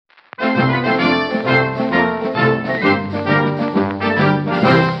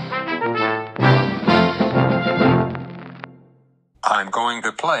I'm going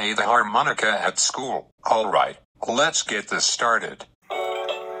to play the harmonica at school. Alright, let's get this started.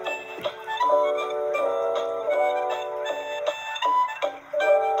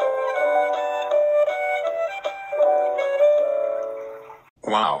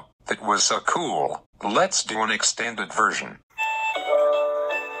 Wow, that was so cool. Let's do an extended version.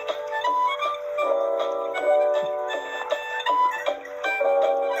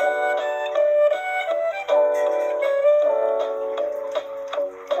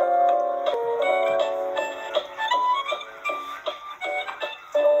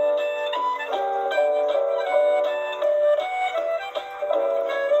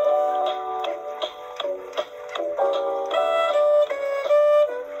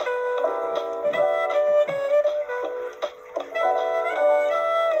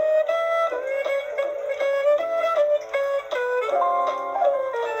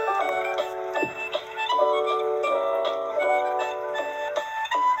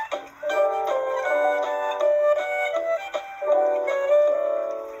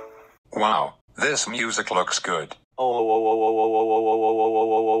 Wow, this music looks good.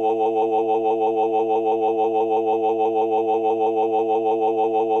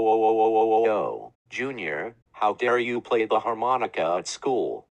 Yo, Junior, how dare you play the harmonica at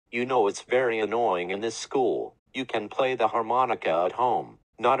school? You know it's very annoying in this school. You can play the harmonica at home,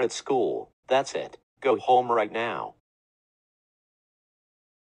 not at school. That's it. Go home right now.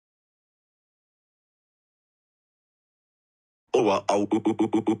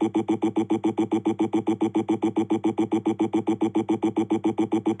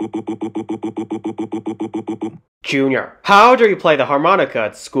 Junior, how dare you play the harmonica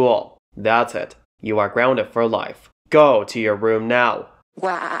at school? That's it. You are grounded for life. Go to your room now.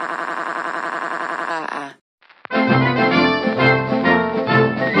 Wow.